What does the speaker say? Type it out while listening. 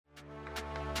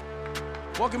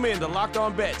Welcome in to Locked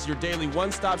On Bets, your daily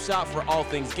one-stop shop for all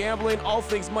things gambling, all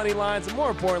things money lines, and more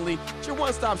importantly, it's your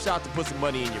one-stop shop to put some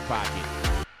money in your pocket.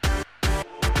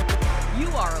 You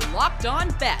are Locked On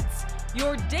Bets,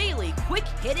 your daily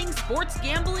quick-hitting sports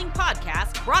gambling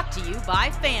podcast brought to you by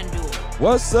FanDuel.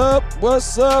 What's up?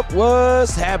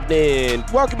 What's happening?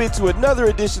 Welcome into another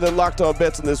edition of Locked On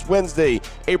Bets on this Wednesday,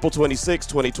 April 26,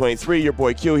 2023. Your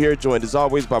boy Q here, joined as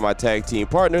always by my tag team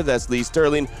partner. That's Lee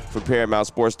Sterling from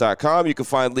ParamountSports.com. You can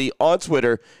find Lee on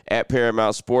Twitter at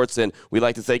Paramount Sports. And we'd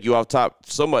like to thank you off top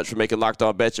so much for making Locked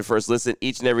On Bets your first listen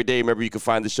each and every day. Remember, you can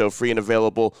find the show free and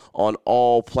available on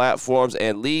all platforms.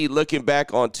 And Lee, looking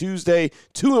back on Tuesday,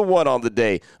 2-1 on the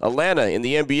day. Atlanta in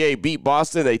the NBA beat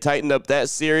Boston. They tightened up that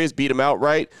series, beat them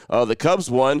outright. The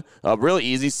Cubs won really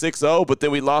easy, 6-0, but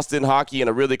then we lost in hockey in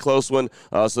a really close one.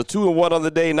 So 2-1 on the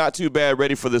day, not too bad.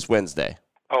 Ready for this Wednesday?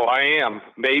 Oh, I am.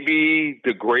 Maybe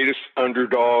the greatest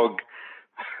underdog,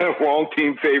 wrong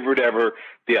team favorite ever.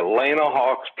 The Atlanta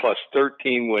Hawks plus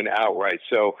 13 win outright.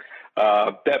 So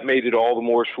that made it all the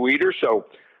more sweeter. So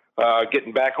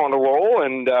getting back on the roll,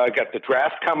 and got the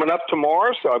draft coming up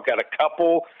tomorrow. So I've got a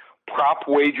couple prop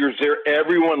wagers there.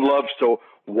 Everyone loves to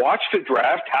watch the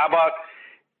draft. How about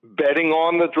betting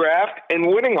on the draft and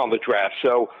winning on the draft?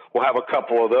 So we'll have a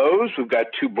couple of those. We've got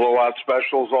two blowout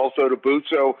specials also to boot.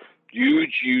 So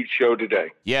huge show today.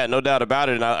 Yeah, no doubt about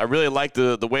it. And I really like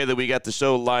the way that we got the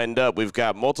show lined up. We've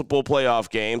got multiple playoff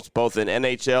games, both in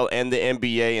NHL and the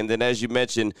NBA. And then, as you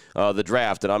mentioned, the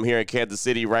draft. And I'm here in Kansas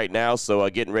City right now, so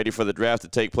getting ready for the draft to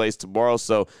take place tomorrow.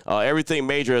 So everything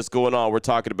major that's going on, we're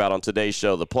talking about on today's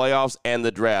show. The playoffs and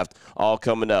the draft all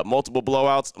coming up. Multiple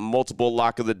blowouts, multiple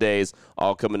lock of the days,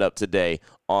 all coming up today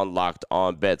on Locked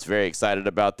On Bets. Very excited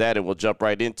about that, and we'll jump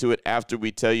right into it after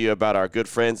we tell you about our good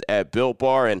friends at Built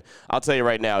Bar. And I'll tell you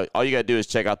right now, all you got to do is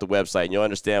check out the website, and you'll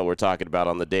understand what we're talking about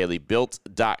on the daily.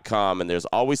 Built.com, and there's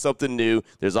always something new.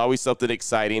 There's always something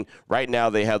exciting. Right now,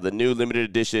 they have the new limited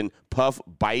edition Puff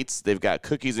Bites. They've got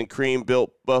cookies and cream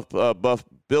Built Bar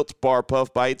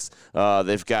Puff Bites.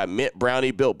 They've got mint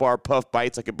brownie Built Bar Puff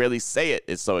Bites. I can barely say it.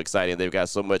 It's so exciting. They've got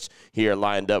so much here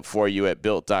lined up for you at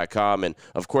Built.com. And,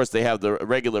 of course, they have the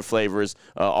regular flavors,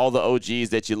 all the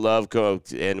OGs that you love,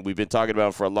 and we've been talking about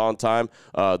them for a long time.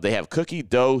 They have cookie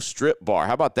dough strip bar.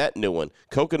 How about that new one?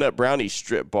 Coconut brownie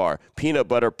strip bar. Peanut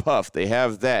butter puff. They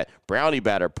have that. Brownie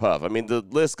batter puff. I mean, the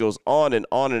list goes on and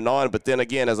on and on. But then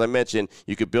again, as I mentioned,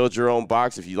 you could build your own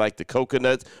box. If you like the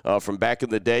coconuts from back in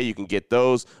the day, you can get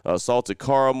those. Salted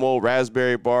caramel,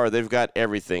 raspberry bar. They've got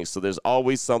everything. So there's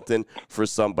always something for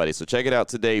somebody. So check it out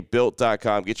today,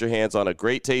 Built.com. Get your hands on a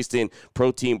great tasting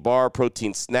protein bar,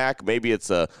 protein snack. Maybe it's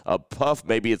a puff.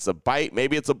 Maybe it's a bite.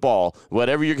 Maybe it's a ball.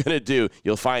 Whatever you're going to do,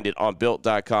 you'll find it on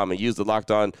Built.com. And use the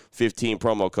Locked On 15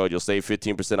 promo code. You'll save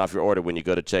 15% off your order when you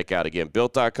go to checkout. Again,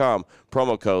 Built.com,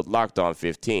 promo code Locked On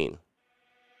 15.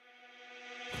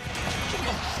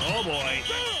 Oh, boy.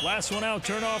 Last one out,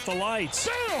 turn off the lights.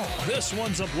 This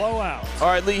one's a blowout. All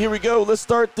right, Lee, here we go. Let's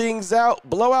start things out.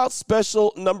 Blowout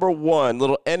special number one.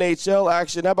 Little NHL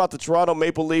action. How about the Toronto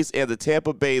Maple Leafs and the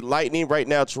Tampa Bay Lightning? Right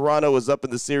now, Toronto is up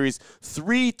in the series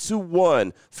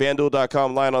 3-1.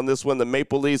 FanDuel.com line on this one. The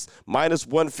Maple Leafs minus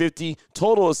 150.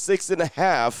 Total of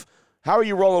 6.5. How are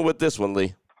you rolling with this one,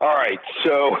 Lee? All right.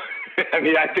 So,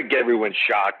 I think everyone's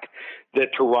shocked that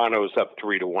Toronto is up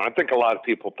 3-1. I think a lot of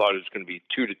people thought it was going to be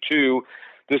 2-2.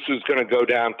 This was going to go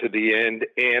down to the end,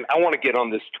 and I want to get on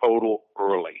this total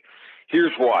early.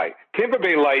 Here's why. Tampa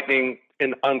Bay Lightning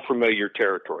in unfamiliar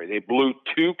territory. They blew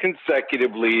two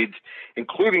consecutive leads,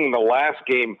 including in the last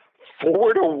game,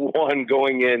 4-1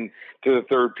 going into the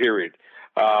third period.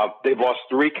 They've lost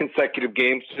three consecutive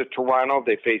games to Toronto.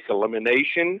 They face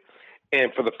elimination,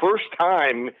 and for the first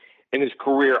time in his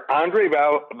career, Andrei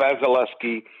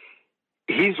Vasilevsky,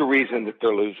 he's the reason that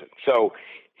they're losing. So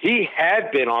he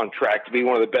had been on track to be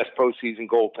one of the best postseason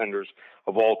goaltenders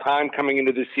of all time coming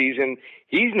into the season.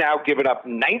 He's now given up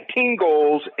 19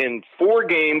 goals in 4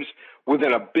 games with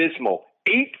an abysmal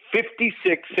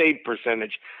 .856 save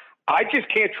percentage. I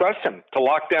just can't trust him to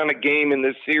lock down a game in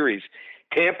this series.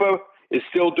 Tampa is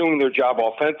still doing their job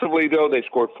offensively, though. They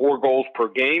scored 4 goals per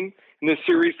game in this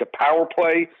series. The power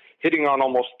play hitting on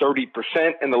almost 30%,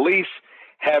 and the Leafs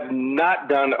have not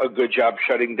done a good job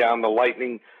shutting down the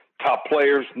Lightning top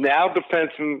players. Now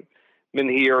defenseman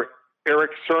here,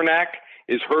 Eric Cernak,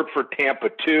 is hurt for Tampa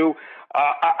too.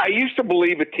 I used to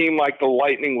believe a team like the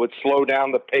Lightning would slow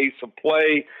down the pace of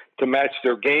play to match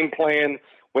their game plan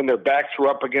when their backs were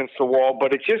up against the wall,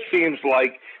 but it just seems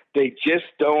like They just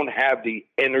don't have the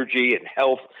energy and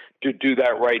health to do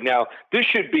that right now. This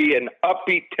should be an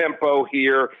upbeat tempo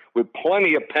here with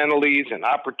plenty of penalties and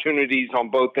opportunities on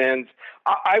both ends.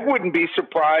 I wouldn't be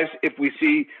surprised if we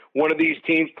see one of these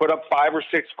teams put up 5 or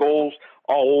 6 goals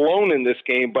all alone in this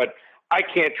game, but I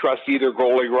can't trust either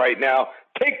goalie right now.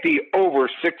 Take the over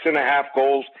 6.5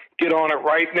 goals. Get on it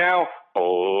right now.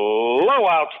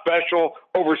 Blowout special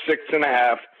over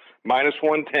 6.5,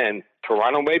 -110.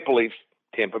 Toronto Maple Leafs,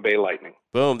 Tampa Bay Lightning.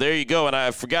 Boom, there you go. And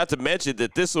I forgot to mention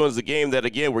that this one's a game that,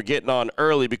 again, we're getting on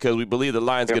early because we believe the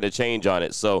line's going to change on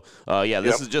it. So,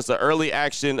 this is just an early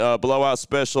action blowout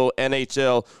special,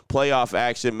 NHL playoff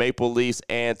action, Maple Leafs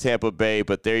and Tampa Bay.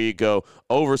 But there you go.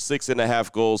 Over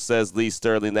 6.5 goals, says Lee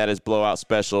Sterling. That is blowout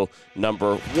special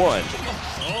number 1.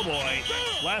 Oh, boy.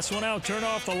 Last one out, turn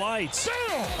off the lights.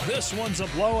 This one's a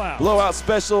blowout. Blowout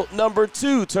special number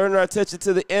 2. Turning our attention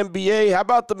to the NBA. How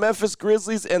about the Memphis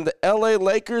Grizzlies and the LA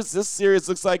Lakers? This series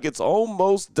looks like it's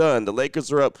almost done. The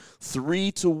Lakers are up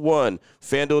 3-1.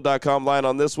 FanDuel.com line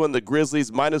on this one. The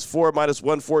Grizzlies -4,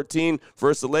 -114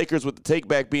 versus the Lakers with the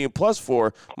takeback being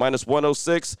 +4,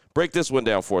 -106. Break this one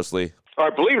down for us, Lee. All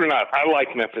right, believe it or not, I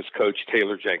like Memphis coach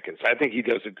Taylor Jenkins. I think he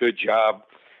does a good job.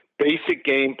 Basic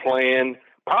game plan.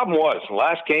 Problem was,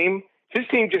 last game, his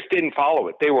team just didn't follow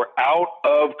it. They were out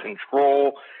of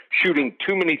control, shooting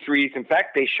too many threes. In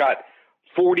fact, they shot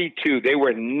 42. They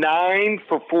were 9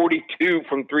 for 42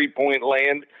 from three-point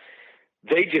land.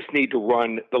 They just need to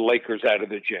run the Lakers out of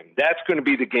the gym. That's going to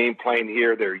be the game plan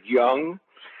here. They're young.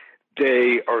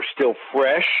 They are still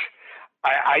fresh.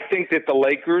 I think that the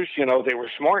Lakers, they were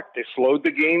smart. They slowed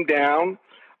the game down.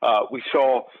 We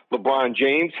saw LeBron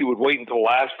James. He would wait until the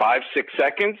last 5-6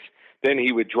 seconds. Then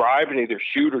he would drive and either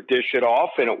shoot or dish it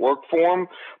off, and it worked for him.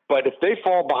 But if they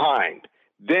fall behind,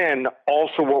 then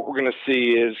also what we're going to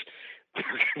see is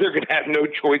they're going to have no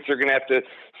choice. They're going to have to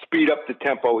speed up the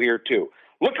tempo here, too.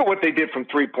 Look at what they did from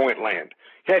three-point land.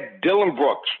 Had Dylan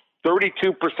Brooks,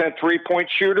 32% three-point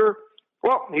shooter.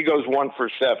 Well, he goes 1 for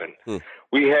 7.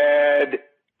 We had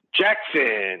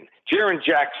Jaren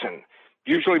Jackson,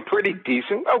 usually pretty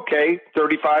decent. Okay,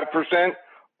 35%,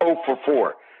 0 for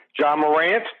 4. John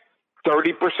Morant,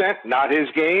 30%, not his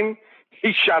game.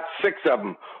 He shot 6 of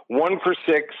them, 1 for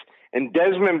 6. And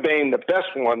Desmond Bane, the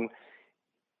best one,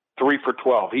 3 for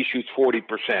 12. He shoots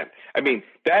 40%. I mean,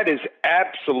 that is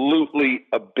absolutely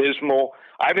abysmal.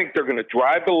 I think they're going to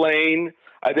drive the lane.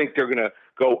 I think they're going to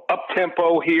go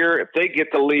up-tempo here. If they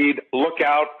get the lead, look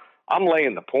out. I'm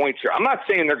laying the points here. I'm not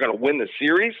saying they're going to win the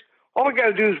series. All they got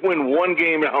to do is win one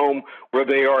game at home where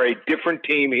they are a different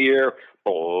team here.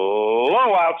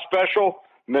 Blowout special.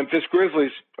 Memphis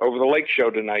Grizzlies over the Lake Show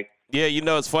tonight. Yeah,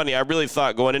 it's funny. I really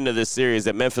thought going into this series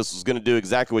that Memphis was going to do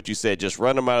exactly what you said, just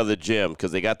run them out of the gym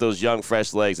because they got those young,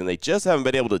 fresh legs, and they just haven't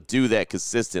been able to do that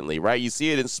consistently, right? You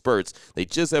see it in spurts. They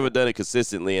just haven't done it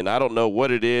consistently, and I don't know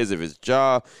what it is, if it's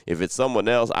Ja, if it's someone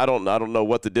else. I don't know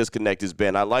what the disconnect has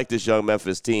been. I like this young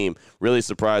Memphis team. Really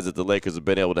surprised that the Lakers have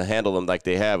been able to handle them like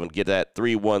they have and get that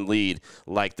 3-1 lead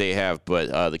like they have.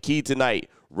 But the key tonight,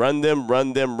 run them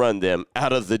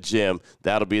out of the gym.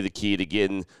 That'll be the key to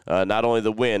getting not only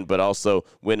the win, but also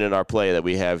winning our play that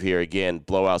we have here. Again,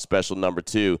 blowout special number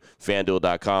 2,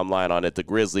 FanDuel.com line on it. The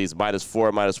Grizzlies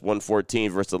 -4,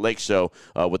 -114 versus the Lake Show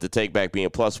with the takeback being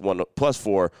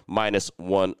 +4,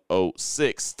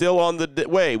 -106. Still on the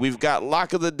way. We've got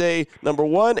Lock of the Day number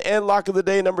 1 and Lock of the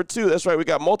Day number 2. That's right. We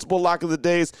got multiple Lock of the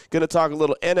Days. Going to talk a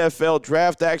little NFL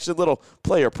draft action, little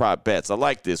player prop bets. I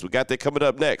like this. We got that coming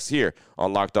up next here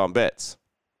on Locked On Bets.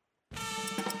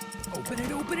 Open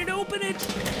it.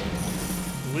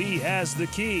 Lee has the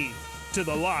key to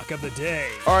the Lock of the Day.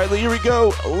 All right, Lee, here we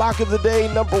go. Lock of the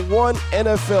Day number 1,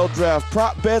 NFL draft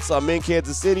prop bets. I'm in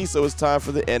Kansas City, so it's time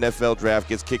for the NFL draft.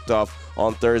 Gets kicked off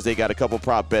on Thursday. Got a couple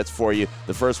prop bets for you.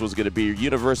 The first one's going to be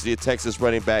University of Texas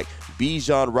running back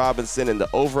Bijan Robinson and the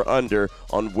over-under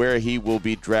on where he will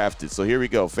be drafted. So here we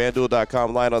go.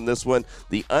 FanDuel.com line on this one.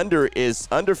 The under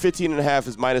 15.5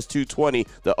 is -220.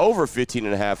 The over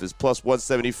 15.5 is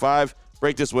 +175.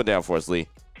 Break this one down for us, Lee.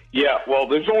 Yeah, well,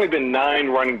 there's only been 9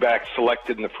 running backs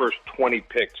selected in the first 20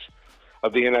 picks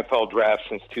of the NFL draft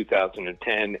since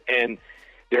 2010, and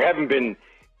there haven't been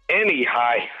any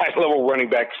high-level running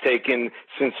backs taken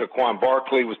since Saquon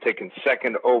Barkley was taken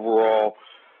 2nd overall.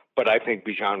 But I think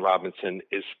Bijan Robinson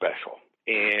is special.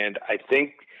 And I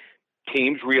think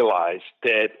teams realize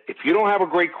that if you don't have a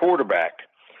great quarterback,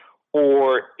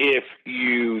 or if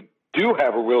you do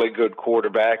have a really good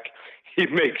quarterback, he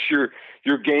makes your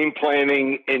game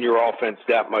planning and your offense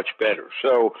that much better.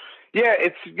 So, yeah,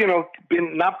 it's,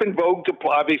 not been vogue to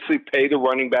obviously pay the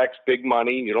running backs big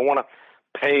money. You don't want to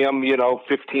pay them, $15,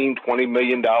 $20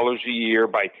 million a year.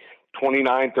 By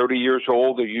 29, 30 years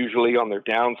old, they're usually on their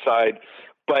downside.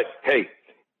 But, hey,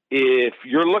 if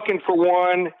you're looking for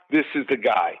one, this is the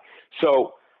guy.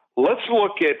 So let's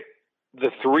look at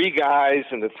the three guys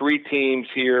and the three teams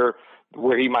here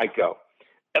where he might go.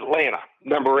 Atlanta,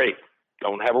 number 8,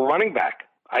 don't have a running back.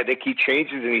 I think he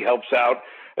changes and he helps out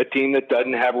a team that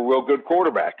doesn't have a real good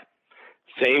quarterback.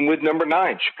 Same with number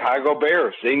 9, Chicago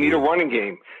Bears. They need a running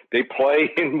game. They play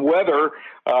in weather.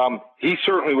 He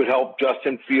certainly would help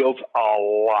Justin Fields a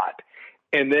lot.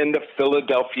 And then the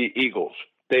Philadelphia Eagles.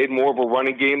 They had more of a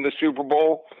running game in the Super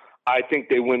Bowl. I think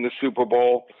they win the Super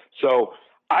Bowl. So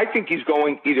I think he's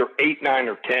going either 8, 9,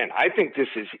 or 10. I think this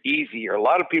is easier. A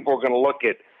lot of people are going to look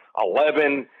at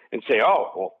 11 and say,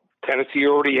 oh, well, Tennessee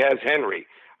already has Henry.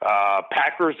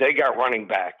 Packers, they got running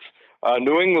backs.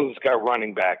 New England's got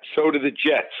running backs. So do the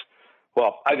Jets.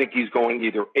 Well, I think he's going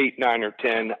either 8, 9, or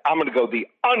 10. I'm going to go the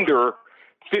under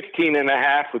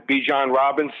 15.5 with Bijan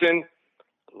Robinson.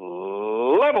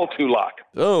 Level 2 lock.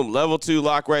 Boom, level 2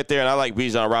 lock right there, and I like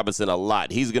Bijan Robinson a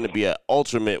lot. He's going to be an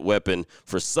ultimate weapon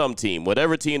for some team.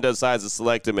 Whatever team decides to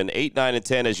select him in 8, 9, and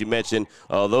 10, as you mentioned,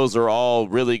 those are all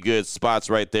really good spots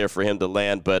right there for him to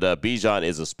land. But Bijan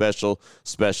is a special,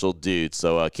 special dude.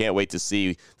 So can't wait to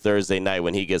see Thursday night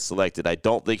when he gets selected. I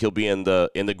don't think he'll be in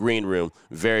the green room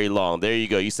very long. There you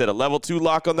go. You said a level 2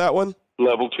 lock on that one?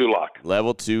 Level 2 lock.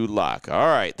 Level 2 lock. All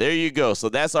right, there you go. So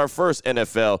that's our first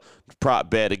NFL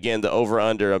prop bet. Again, the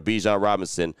over-under of Bijan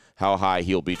Robinson, how high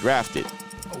he'll be drafted.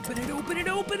 Open it, open it,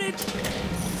 open it.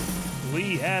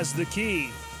 Lee has the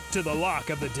key to the lock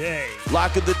of the day.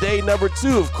 Lock of the day number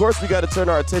 2. Of course, we got to turn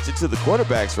our attention to the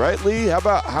quarterbacks, right, Lee?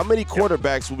 How many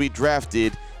quarterbacks will be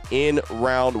drafted in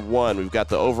round 1? We've got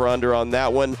the over-under on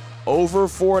that one. Over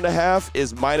 4.5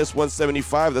 is minus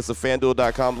 175. That's a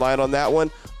FanDuel.com line on that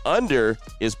one. Under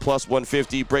is plus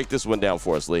 150. Break this one down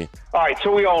for us, Lee. All right,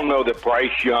 so we all know that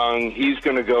Bryce Young, he's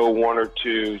going to go 1 or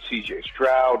 2. C.J.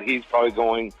 Stroud, he's probably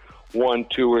going 1,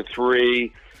 2, or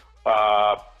 3.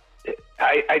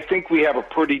 I think we have a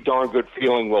pretty darn good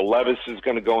feeling Will Levis is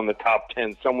going to go in the top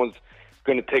 10. Someone's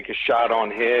going to take a shot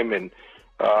on him and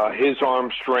his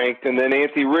arm strength. And then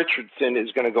Anthony Richardson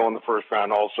is going to go in the first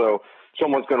round also.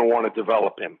 Someone's going to want to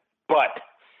develop him. But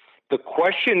the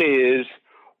question is,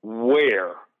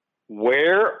 where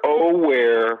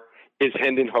is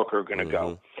Hendon Hooker going to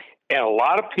go? And a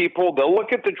lot of people, they'll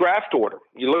look at the draft order.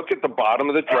 You look at the bottom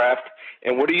of the draft,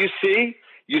 and what do you see?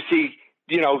 You see,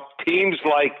 teams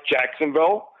like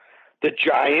Jacksonville, the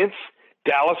Giants,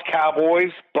 Dallas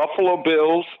Cowboys, Buffalo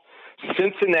Bills,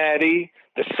 Cincinnati,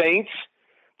 the Saints,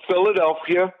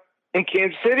 Philadelphia, and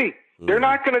Kansas City. They're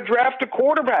not going to draft a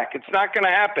quarterback. It's not going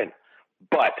to happen.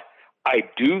 But I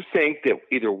do think that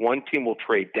either one team will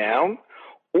trade down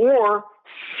or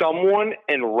someone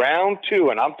in round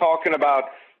 2, and I'm talking about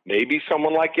maybe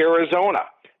someone like Arizona,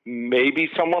 maybe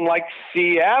someone like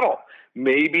Seattle,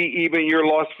 maybe even your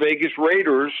Las Vegas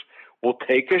Raiders will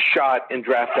take a shot and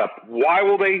draft up. Why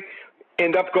will they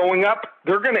end up going up?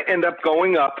 They're going to end up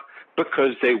going up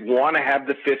because they want to have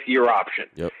the 5th-year option.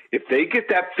 Yep. If they get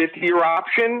that 5th-year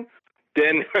option,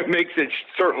 then it makes it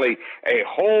certainly a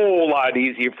whole lot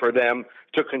easier for them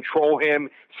to control him,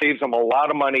 saves them a lot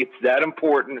of money. It's that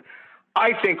important.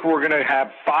 I think we're going to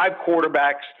have 5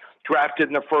 quarterbacks drafted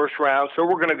in the first round, so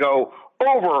we're going to go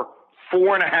over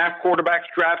 4.5 quarterbacks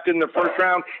drafted in the first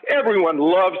round. Everyone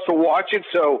loves to watch it,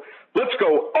 so let's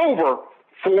go over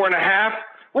 4.5.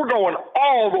 We're going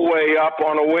all the way up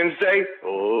on a Wednesday.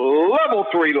 Level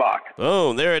 3 lock.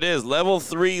 Boom, there it is. Level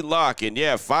 3 lock. And,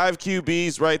 5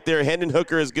 QBs right there. Hendon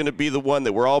Hooker is going to be the one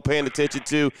that we're all paying attention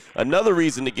to. Another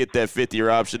reason to get that 5th-year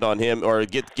option on him or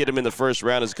get him in the first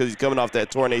round is because he's coming off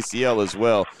that torn ACL as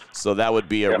well. So that would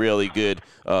be a really good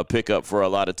pickup for a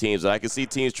lot of teams. And I can see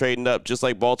teams trading up just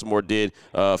like Baltimore did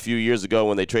a few years ago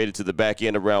when they traded to the back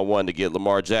end of round 1 to get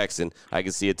Lamar Jackson. I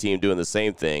can see a team doing the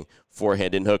same thing for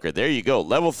Hendon Hooker. There you go.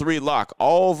 Level 3 lock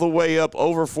all the way up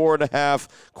over 4.5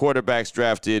 quarterbacks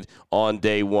drafted on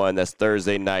day 1. That's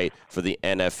Thursday night for the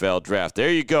NFL draft. There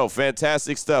you go.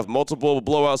 Fantastic stuff. Multiple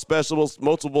blowout specials,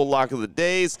 multiple lock of the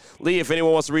days. Lee, if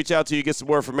anyone wants to reach out to you, get some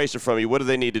more information from you, what do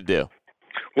they need to do?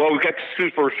 Well, we've got the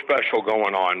super special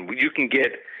going on. You can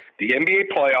get the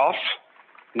NBA playoffs,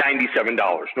 $97.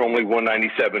 Normally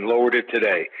 $197. Lowered it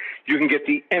today. You can get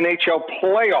the NHL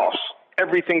playoffs,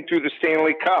 everything through the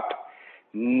Stanley Cup,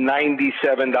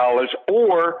 $97,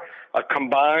 or a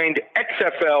combined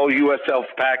XFL USL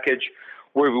package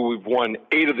where we've won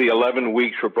 8 of the 11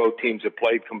 weeks where both teams have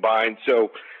played combined.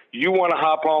 So you want to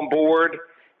hop on board,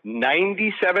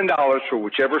 $97 for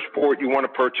whichever sport you want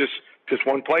to purchase, just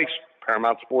one place,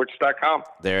 ParamountSports.com.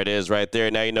 There it is right there.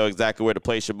 Now you know exactly where to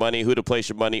place your money, who to place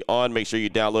your money on. Make sure you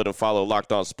download and follow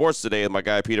Locked On Sports today. My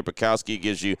guy Peter Bukowski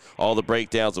gives you all the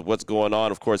breakdowns of what's going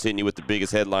on. Of course, hitting you with the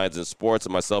biggest headlines in sports.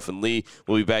 And myself and Lee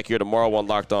will be back here tomorrow on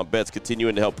Locked On Bets,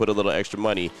 continuing to help put a little extra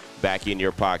money back in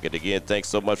your pocket. Again, thanks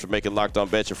so much for making Locked On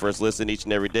Bets your first listen each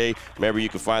and every day. Remember, you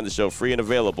can find the show free and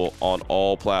available on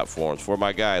all platforms. For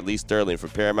my guy, Lee Sterling from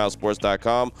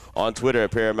ParamountSports.com, on Twitter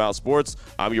at Paramount Sports.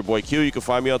 I'm your boy Q. You can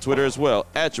find me on Twitter as well,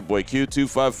 at your boy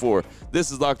Q254.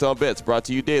 This is Locked On Bets, brought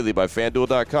to you daily by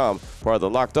FanDuel.com, part of the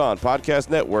Locked On Podcast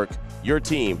Network, your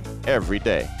team every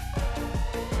day.